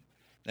over again.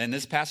 And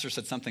this pastor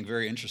said something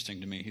very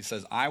interesting to me. He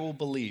says, I will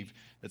believe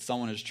that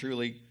someone has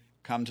truly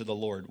come to the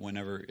Lord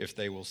if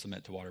they will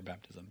submit to water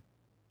baptism.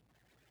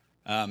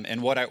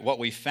 And what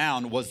we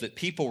found was that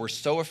people were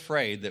so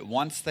afraid that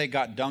once they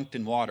got dunked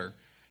in water,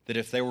 that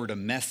if they were to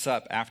mess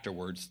up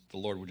afterwards, the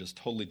Lord would just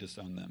totally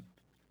disown them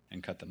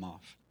and cut them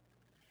off.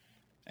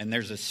 And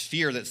there's this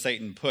fear that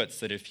Satan puts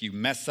that if you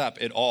mess up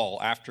at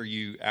all after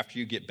you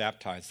get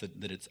baptized,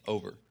 that it's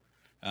over.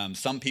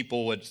 Some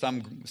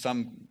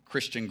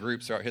Christian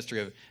groups throughout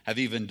history have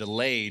even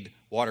delayed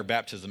water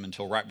baptism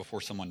until right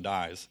before someone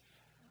dies,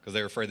 because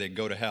they're afraid they'd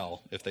go to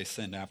hell if they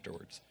sinned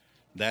afterwards.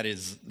 That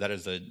is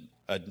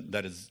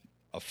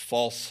a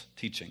false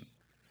teaching.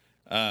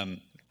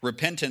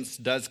 Repentance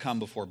does come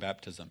before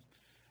baptism.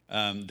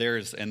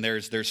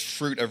 There's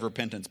fruit of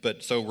repentance,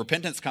 so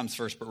repentance comes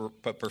first,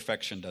 but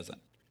perfection doesn't.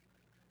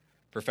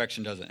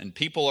 Perfection doesn't. And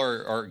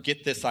people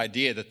get this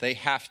idea that they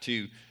have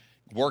to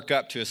work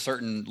up to a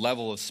certain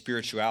level of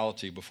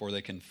spirituality before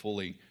they can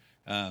fully,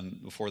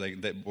 before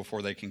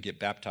they can get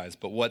baptized.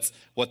 But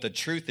what the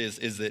truth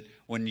is that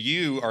when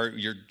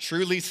you're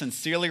truly,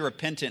 sincerely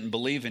repentant and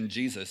believe in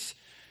Jesus,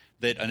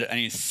 that an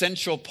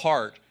essential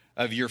part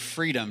of your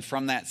freedom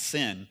from that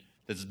sin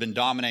that's been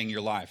dominating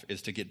your life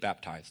is to get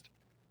baptized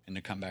and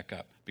to come back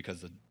up, because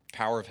the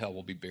power of hell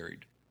will be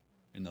buried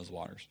in those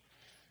waters.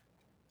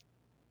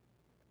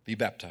 Be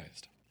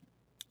baptized.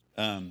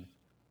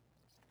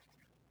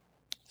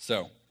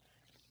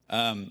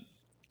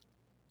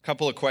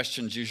 Couple of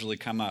questions usually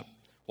come up.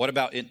 What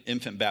about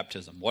infant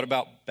baptism? What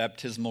about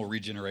baptismal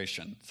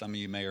regeneration? Some of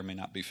you may or may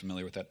not be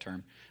familiar with that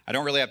term. I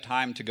don't really have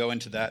time to go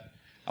into that.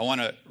 I want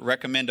to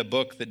recommend a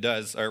book that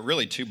does, or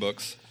really two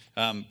books,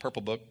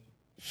 Purple Book.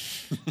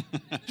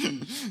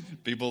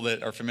 People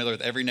that are familiar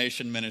with Every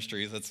Nation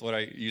Ministries, that's what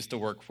I used to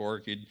work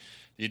for.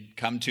 You'd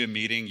come to a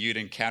meeting, you'd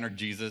encounter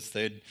Jesus,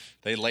 they'd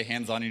lay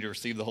hands on you to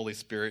receive the Holy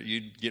Spirit,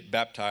 you'd get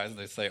baptized,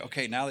 they'd say,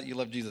 okay, now that you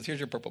love Jesus, here's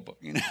your Purple Book,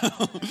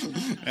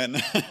 And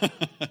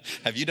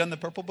have you done the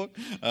Purple Book?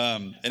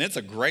 And it's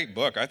a great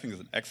book. I think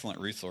it's an excellent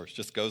resource.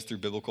 Just goes through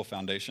biblical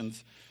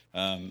foundations,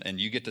 and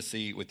you get to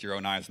see with your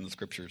own eyes in the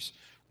scriptures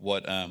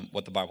what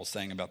the Bible's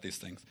saying about these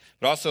things.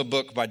 But also a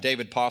book by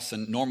David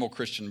Pawson, Normal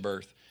Christian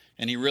Birth,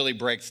 and he really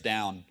breaks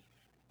down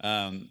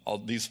all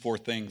these four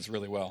things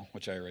really well,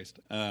 which I erased.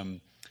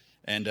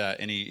 And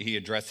he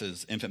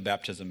addresses infant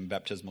baptism and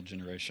baptismal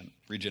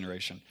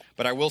regeneration.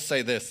 But I will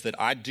say this, that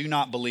I do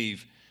not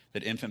believe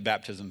that infant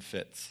baptism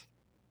fits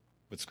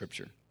with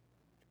Scripture.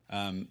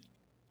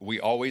 We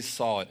always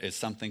saw it as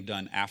something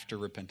done after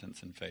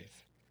repentance and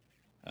faith.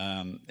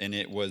 And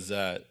it was,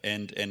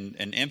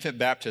 and infant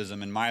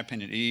baptism, in my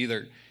opinion,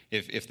 either,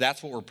 if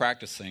that's what we're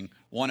practicing,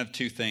 one of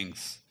two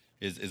things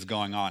is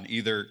going on.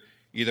 Either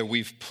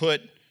we've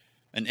put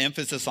an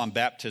emphasis on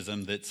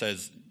baptism that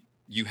says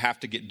you have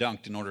to get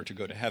dunked in order to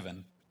go to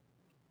heaven.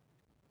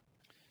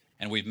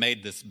 And we've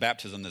made this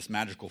baptism this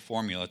magical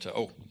formula to,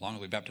 as long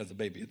as we baptize a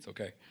baby, it's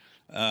okay.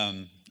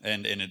 And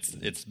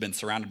it's been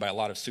surrounded by a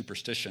lot of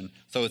superstition.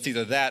 So it's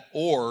either that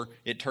or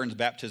it turns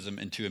baptism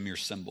into a mere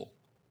symbol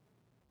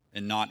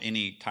and not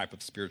any type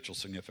of spiritual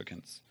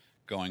significance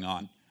going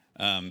on.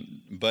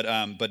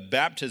 But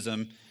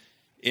baptism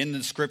in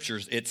the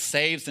scriptures, it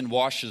saves and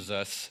washes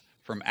us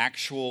from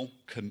actual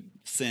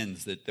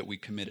sins that we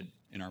committed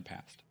in our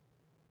past.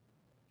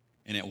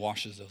 And it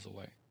washes those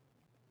away.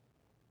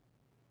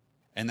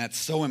 And that's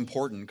so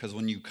important, because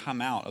when you come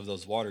out of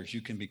those waters,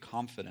 you can be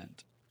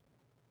confident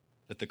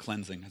that the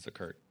cleansing has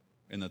occurred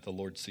and that the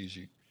Lord sees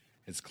you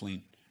as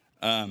clean.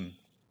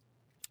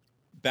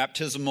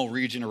 Baptismal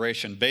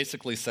regeneration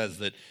basically says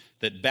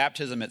that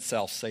baptism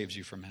itself saves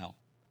you from hell.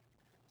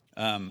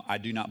 I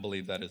do not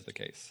believe that is the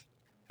case.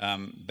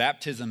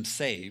 Baptism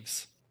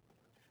saves,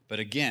 but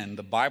again,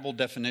 the Bible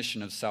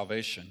definition of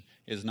salvation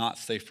is not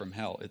saved from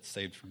hell, it's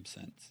saved from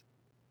sins.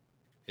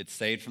 It's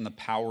saved from the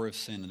power of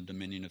sin and the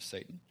dominion of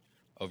Satan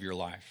over your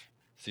life.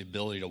 It's the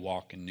ability to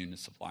walk in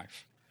newness of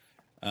life.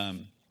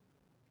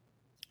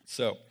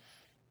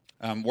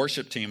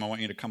 Worship team, I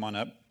want you to come on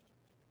up.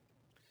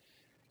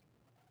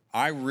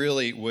 I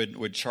really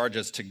would charge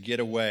us to get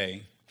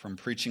away from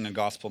preaching a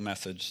gospel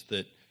message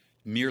that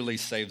merely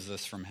saves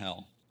us from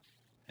hell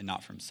and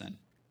not from sin.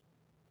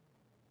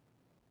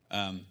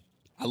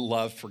 I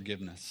love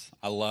forgiveness.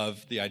 I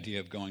love the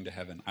idea of going to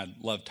heaven. I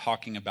love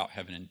talking about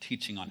heaven and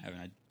teaching on heaven.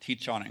 I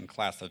teach on it in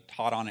class. I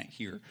taught on it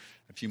here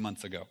a few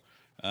months ago.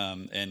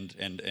 And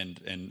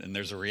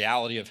there's a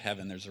reality of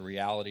heaven. There's a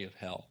reality of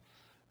hell.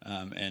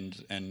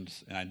 And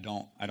I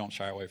don't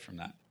shy away from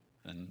that.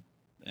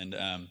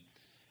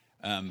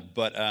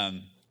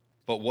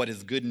 But what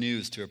is good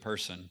news to a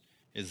person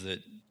is that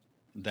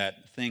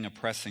thing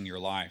oppressing your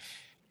life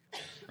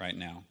right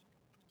now,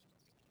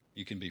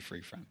 you can be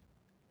free from.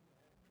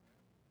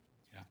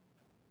 Yeah.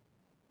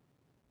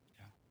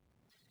 Yeah.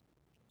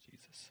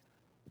 Jesus.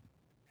 Yeah.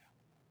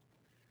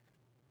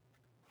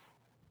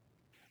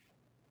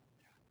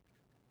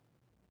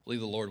 I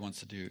believe the Lord wants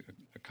to do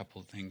a couple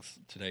of things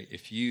today.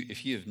 If you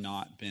have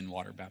not been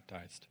water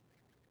baptized,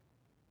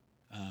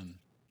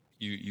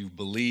 you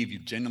believe,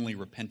 you've genuinely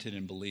repented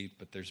and believed,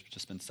 but there's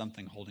just been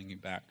something holding you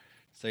back.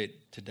 Say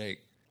it today.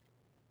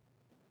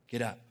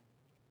 Get up.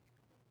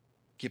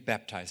 Get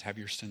baptized. Have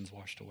your sins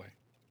washed away.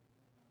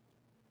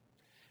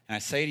 And I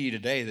say to you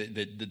today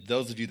that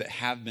those of you that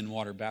have been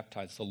water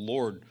baptized, the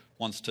Lord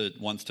wants to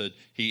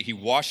he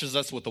washes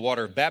us with the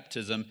water of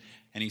baptism,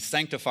 and he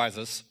sanctifies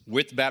us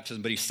with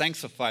baptism, but he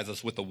sanctifies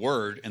us with the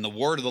word, and the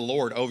word of the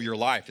Lord over your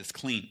life is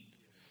clean.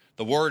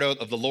 The word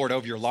of the Lord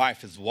over your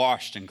life is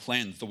washed and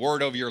cleansed. The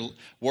word of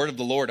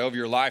the Lord over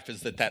your life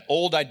is that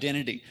old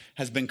identity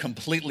has been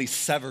completely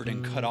severed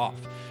and cut off,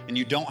 and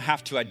you don't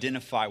have to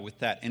identify with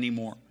that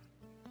anymore.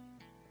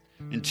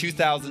 In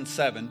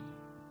 2007,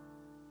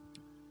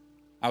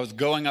 I was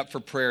going up for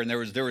prayer, and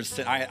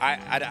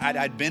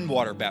I'd been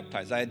water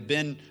baptized. I had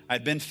been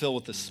filled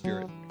with the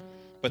Spirit,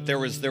 but there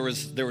was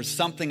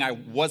something I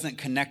wasn't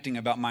connecting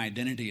about my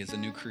identity as a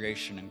new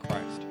creation in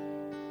Christ.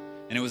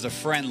 And it was a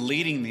friend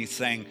leading me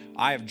saying,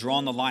 I have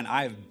drawn the line.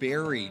 I have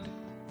buried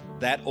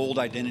that old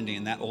identity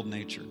and that old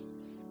nature.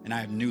 And I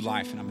have new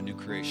life, and I'm a new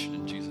creation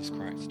in Jesus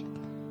Christ.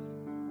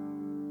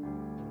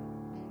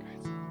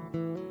 Guys,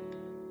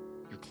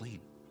 you're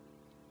clean.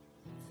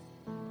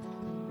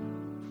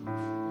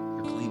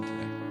 You're clean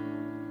today.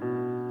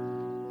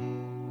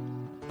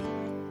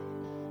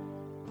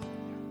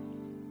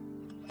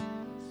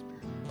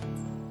 Spirit,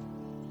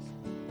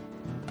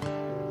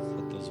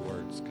 let those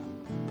words come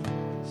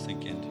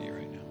sink into you.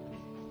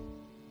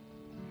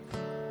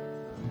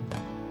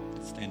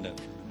 Stand up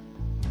for a minute.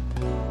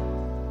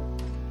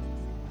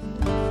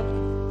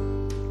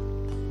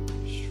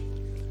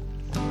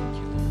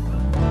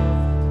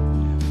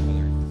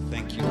 Father,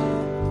 thank you,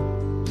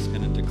 Lord. I'm just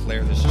going to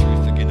declare this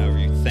truth again over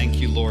you. Thank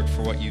you, Lord,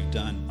 for what you've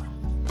done.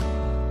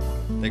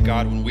 That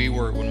God, when we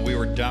were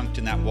dunked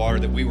in that water,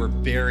 that we were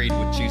buried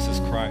with Jesus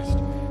Christ,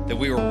 that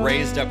we were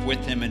raised up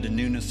with him into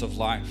newness of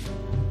life,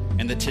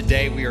 and that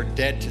today we are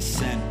dead to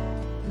sin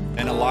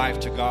and alive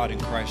to God in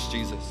Christ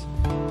Jesus.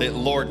 That,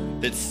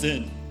 Lord, that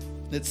sin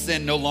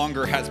no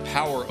longer has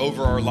power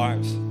over our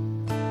lives.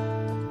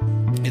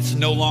 It's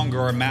no longer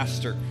our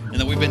master, and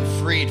that we've been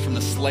freed from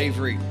the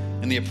slavery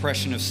and the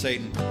oppression of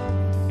Satan,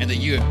 and that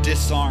you have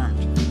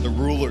disarmed the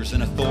rulers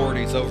and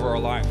authorities over our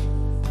life,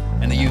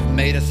 and that you've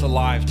made us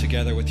alive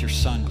together with your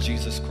Son,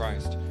 Jesus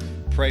Christ.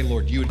 Pray,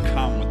 Lord, you would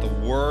come with the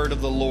word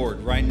of the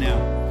Lord right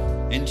now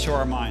into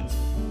our minds.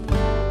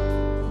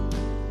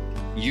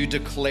 You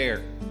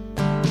declare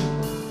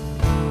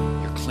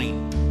you're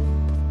clean.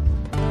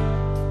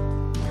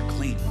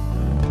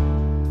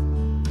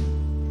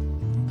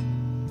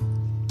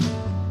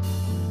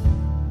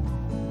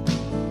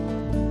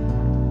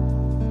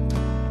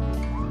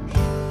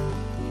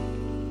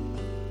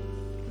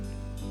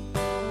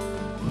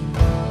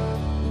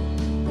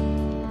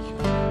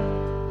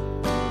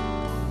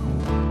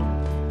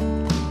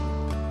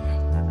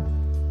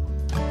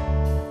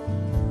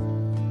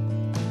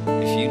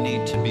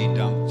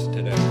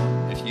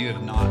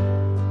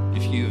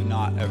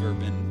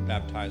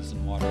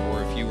 In water,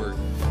 or if you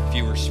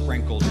were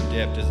sprinkled or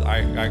dipped, as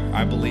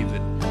I believe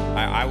that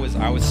I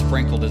was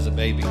sprinkled as a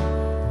baby,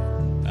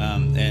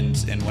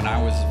 and when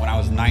I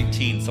was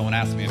 19, someone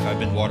asked me if I'd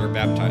been water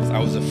baptized. I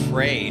was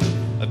afraid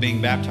of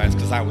being baptized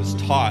because I was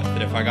taught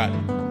that if I got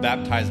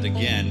baptized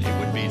again, it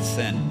would be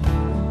sin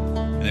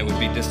and it would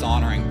be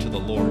dishonoring to the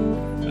Lord.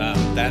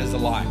 That is a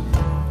lie.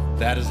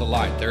 That is a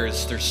lie.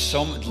 There's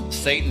so much.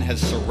 Satan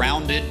has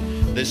surrounded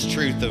this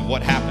truth of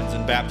what happens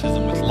in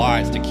baptism with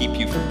lies to keep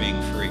you from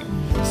being free.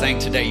 Saying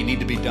today, you need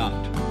to be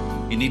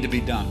dunked. You need to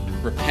be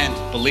dunked. Repent,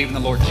 believe in the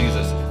Lord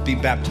Jesus, be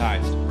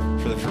baptized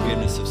for the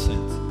forgiveness of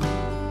sins.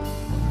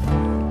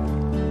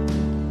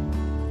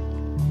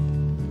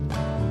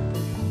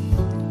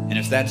 And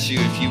if that's you,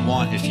 if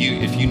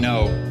you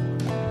know,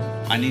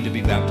 I need to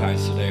be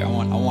baptized today. I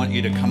want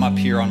you to come up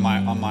here on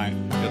my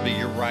it'll be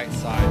your right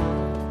side.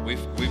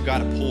 We've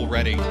got a pool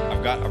ready.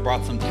 I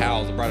brought some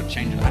towels. I brought a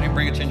change. I didn't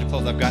bring a change of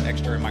clothes. I've got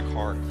extra in my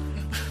car.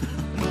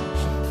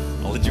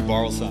 I'll let you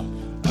borrow some.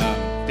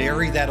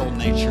 Bury that old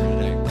nature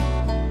today.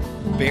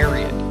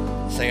 Bury it.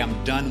 Say,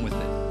 I'm done with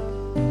it.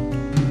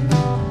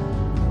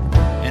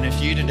 And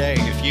if you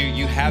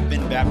have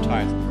been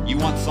baptized, you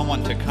want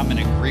someone to come and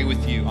agree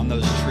with you on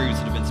those truths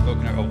that have been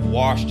spoken of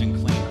washed and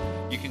clean,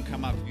 you can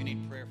come up. You need